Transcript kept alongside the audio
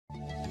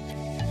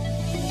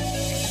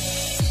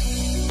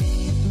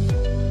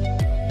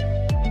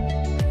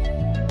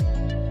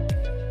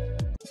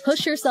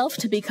Push yourself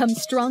to become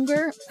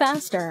stronger,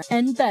 faster,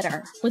 and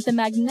better with the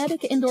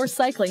Magnetic Indoor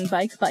Cycling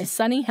Bike by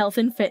Sunny Health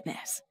and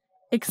Fitness.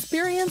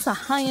 Experience a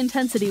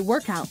high-intensity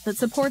workout that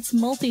supports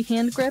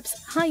multi-hand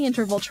grips,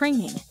 high-interval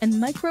training, and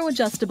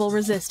micro-adjustable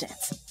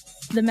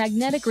resistance. The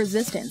magnetic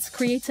resistance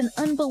creates an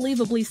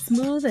unbelievably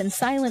smooth and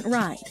silent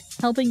ride,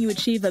 helping you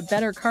achieve a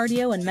better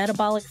cardio and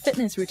metabolic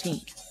fitness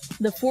routine.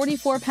 The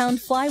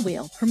 44-pound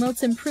flywheel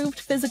promotes improved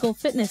physical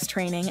fitness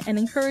training and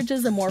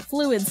encourages a more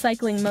fluid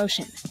cycling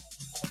motion.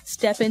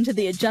 Step into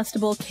the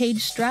adjustable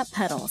cage strap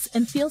pedals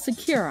and feel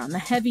secure on the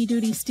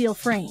heavy-duty steel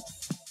frame.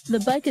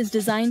 The bike is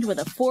designed with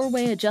a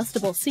 4-way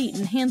adjustable seat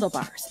and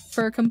handlebars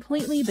for a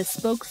completely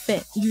bespoke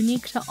fit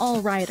unique to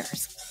all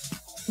riders.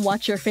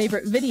 Watch your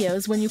favorite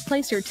videos when you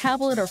place your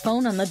tablet or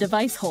phone on the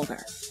device holder.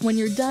 When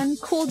you're done,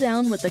 cool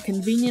down with the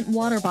convenient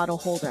water bottle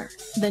holder.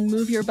 Then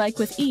move your bike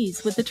with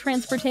ease with the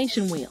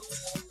transportation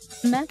wheels.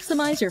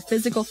 Maximize your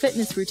physical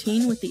fitness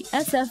routine with the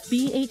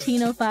SFB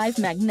 1805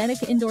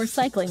 Magnetic Indoor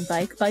Cycling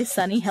Bike by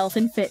Sunny Health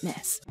and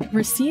Fitness.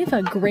 Receive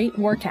a great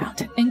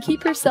workout and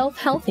keep yourself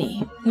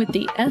healthy with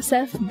the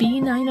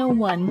SFB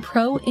 901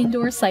 Pro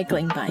Indoor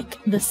Cycling Bike.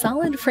 The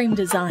solid frame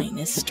design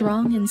is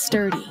strong and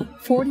sturdy.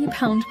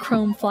 40-pound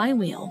chrome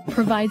flywheel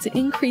provides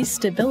increased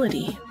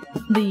stability.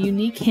 The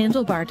unique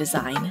handlebar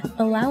design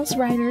allows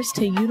riders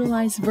to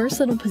utilize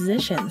versatile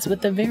positions with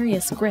the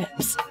various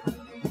grips.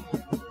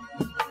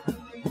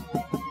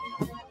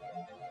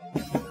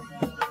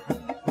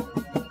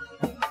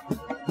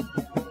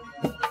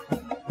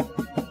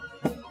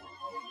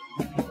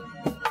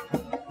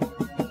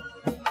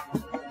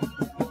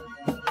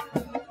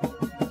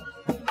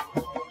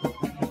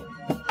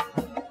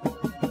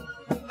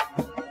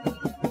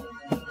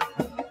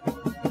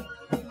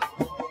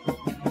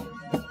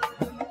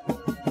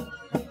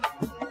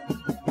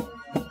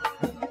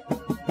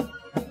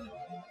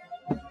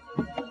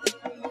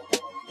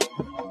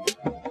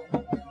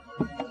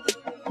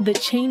 The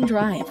chain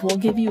drive will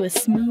give you a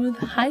smooth,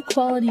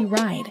 high-quality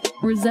ride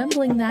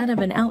resembling that of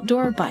an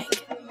outdoor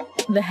bike.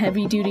 The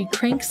heavy-duty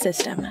crank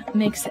system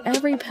makes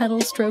every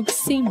pedal stroke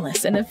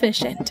seamless and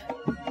efficient.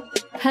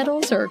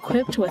 Pedals are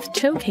equipped with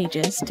toe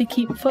cages to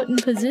keep foot in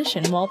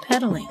position while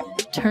pedaling.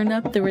 Turn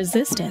up the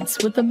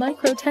resistance with the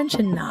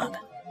micro-tension knob.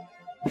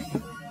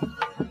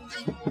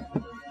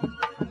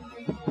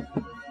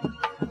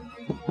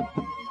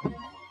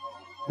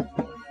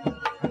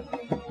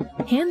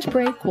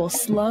 Handbrake will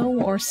slow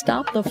or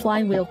stop the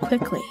flywheel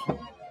quickly.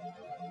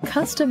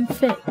 Custom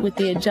fit with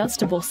the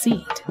adjustable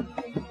seat.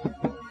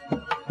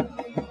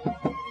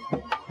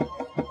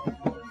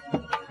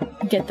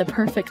 Get the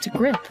perfect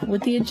grip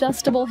with the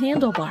adjustable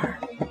handlebar.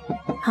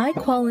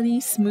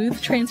 High-quality,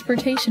 smooth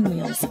transportation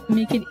wheels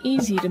make it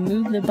easy to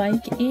move the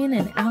bike in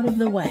and out of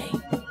the way.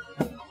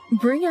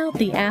 Bring out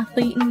the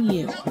athlete in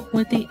you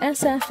with the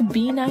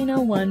SFB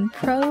 901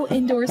 Pro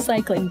Indoor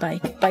Cycling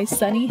Bike by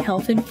Sunny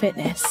Health and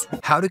Fitness.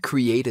 How to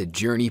create a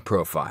journey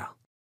profile.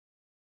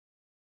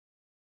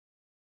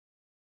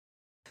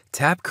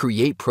 Tap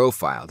Create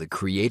Profile to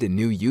create a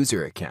new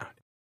user account.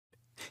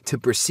 To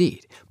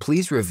proceed,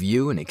 please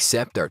review and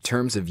accept our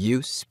terms of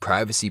use,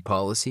 privacy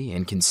policy,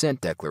 and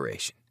consent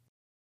declaration.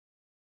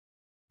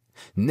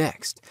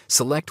 Next,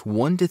 select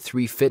 1 to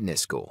 3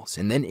 fitness goals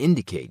and then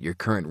indicate your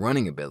current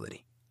running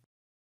ability.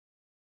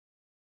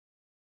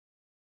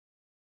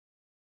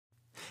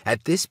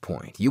 At this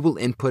point, you will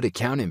input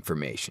account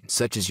information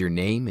such as your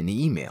name and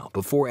email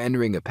before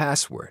entering a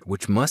password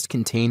which must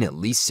contain at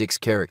least 6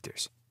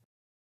 characters.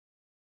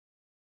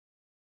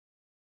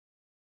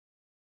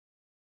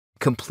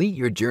 Complete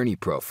your journey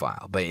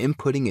profile by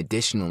inputting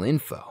additional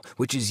info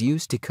which is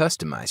used to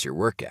customize your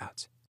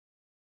workouts.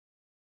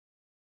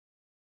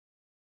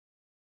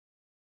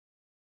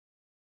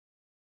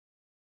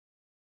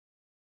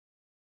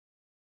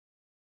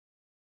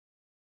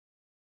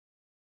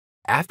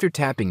 After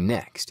tapping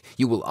Next,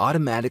 you will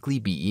automatically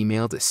be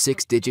emailed a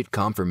 6-digit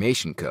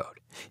confirmation code.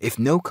 If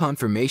no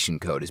confirmation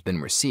code has been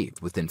received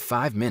within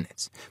 5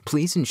 minutes,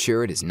 please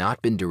ensure it has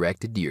not been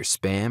directed to your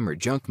spam or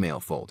junk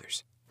mail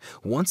folders.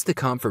 Once the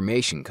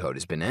confirmation code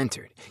has been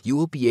entered, you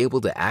will be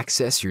able to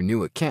access your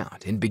new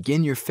account and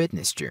begin your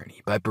fitness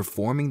journey by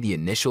performing the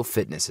initial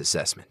fitness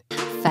assessment.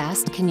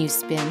 Fast can you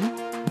spin?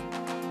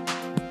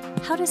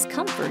 How does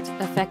comfort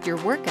affect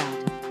your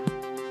workout?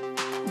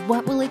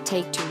 What will it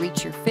take to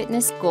reach your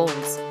fitness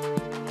goals?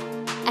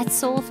 At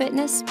Soul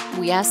Fitness,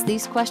 we ask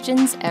these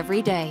questions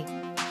every day.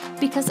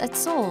 Because at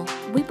Soul,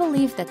 we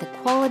believe that the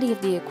quality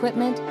of the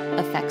equipment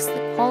affects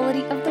the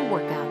quality of the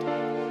workout.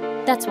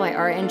 That's why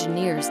our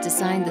engineers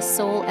designed the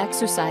Soul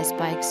exercise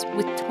bikes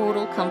with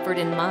total comfort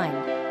in mind.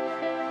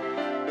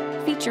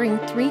 Featuring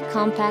 3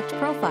 compact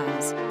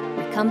profiles: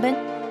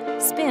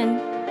 recumbent, spin,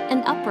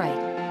 and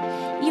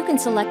upright. You can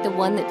select the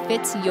one that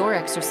fits your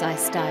exercise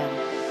style.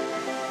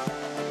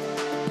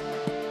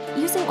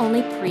 Using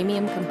only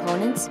premium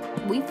components,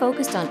 we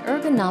focused on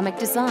ergonomic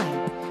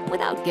design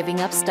without giving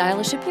up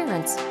stylish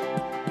appearance.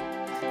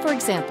 For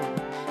example,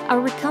 our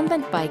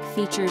recumbent bike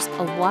features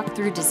a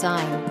walk-through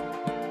design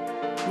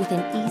with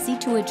an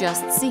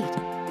easy-to-adjust seat,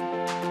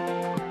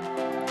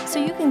 so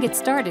you can get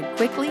started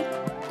quickly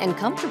and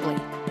comfortably.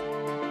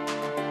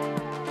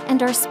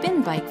 And our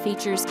spin bike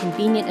features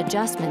convenient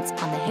adjustments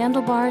on the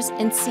handlebars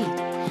and seat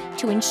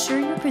to ensure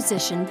you're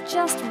positioned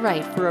just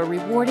right for a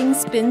rewarding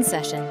spin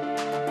session.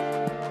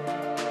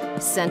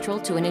 Central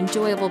to an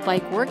enjoyable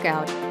bike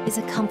workout is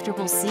a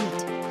comfortable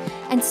seat,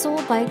 and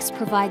Soul bikes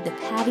provide the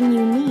padding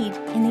you need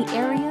in the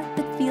area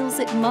that feels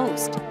it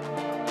most.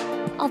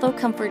 Although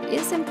comfort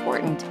is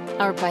important,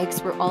 our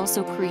bikes were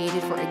also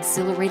created for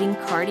exhilarating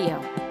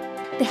cardio.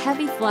 The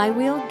heavy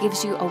flywheel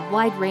gives you a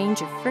wide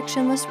range of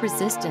frictionless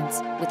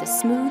resistance with a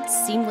smooth,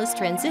 seamless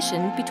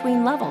transition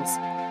between levels.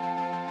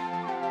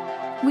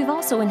 We've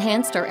also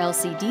enhanced our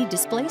LCD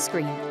display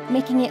screen,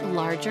 making it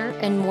larger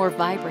and more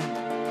vibrant.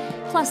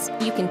 Plus,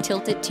 you can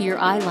tilt it to your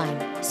eye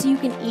line so you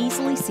can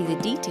easily see the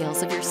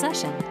details of your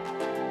session.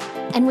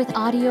 And with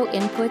audio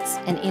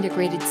inputs and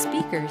integrated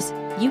speakers,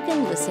 you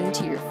can listen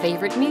to your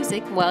favorite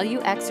music while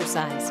you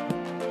exercise.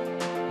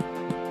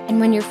 And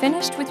when you're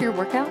finished with your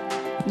workout,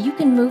 you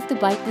can move the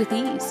bike with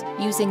ease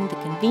using the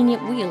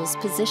convenient wheels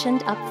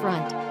positioned up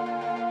front.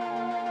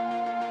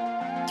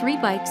 3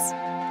 bikes,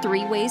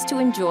 3 ways to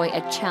enjoy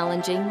a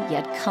challenging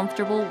yet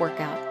comfortable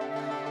workout.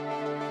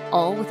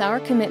 All with our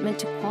commitment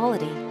to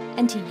quality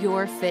and to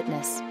your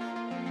fitness.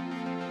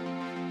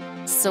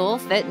 Soul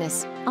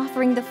Fitness,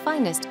 offering the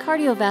finest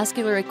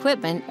cardiovascular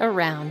equipment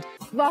around.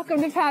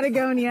 Welcome to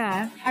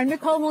Patagonia. I'm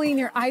Nicole Moline,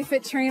 your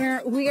iFit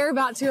trainer. We are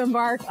about to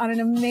embark on an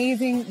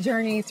amazing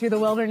journey through the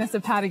wilderness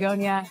of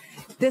Patagonia.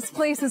 This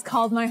place has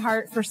called my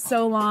heart for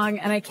so long,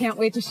 and I can't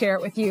wait to share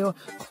it with you.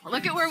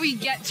 Look at where we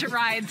get to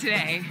ride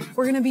today.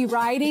 We're going to be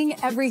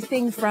riding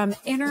everything from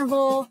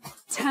interval,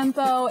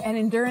 tempo, and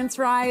endurance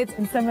rides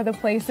in some of the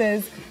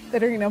places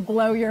that are going to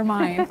blow your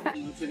mind.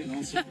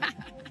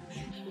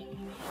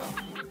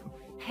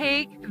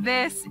 Take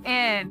this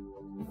in.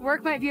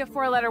 Work might be a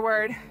 4-letter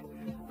word,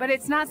 but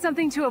it's not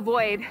something to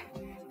avoid.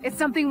 It's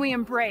something we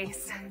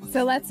embrace.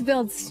 So let's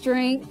build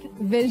strength,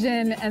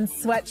 vision, and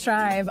sweat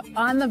tribe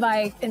on the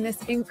bike in this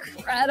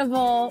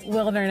incredible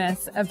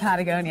wilderness of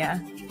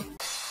Patagonia.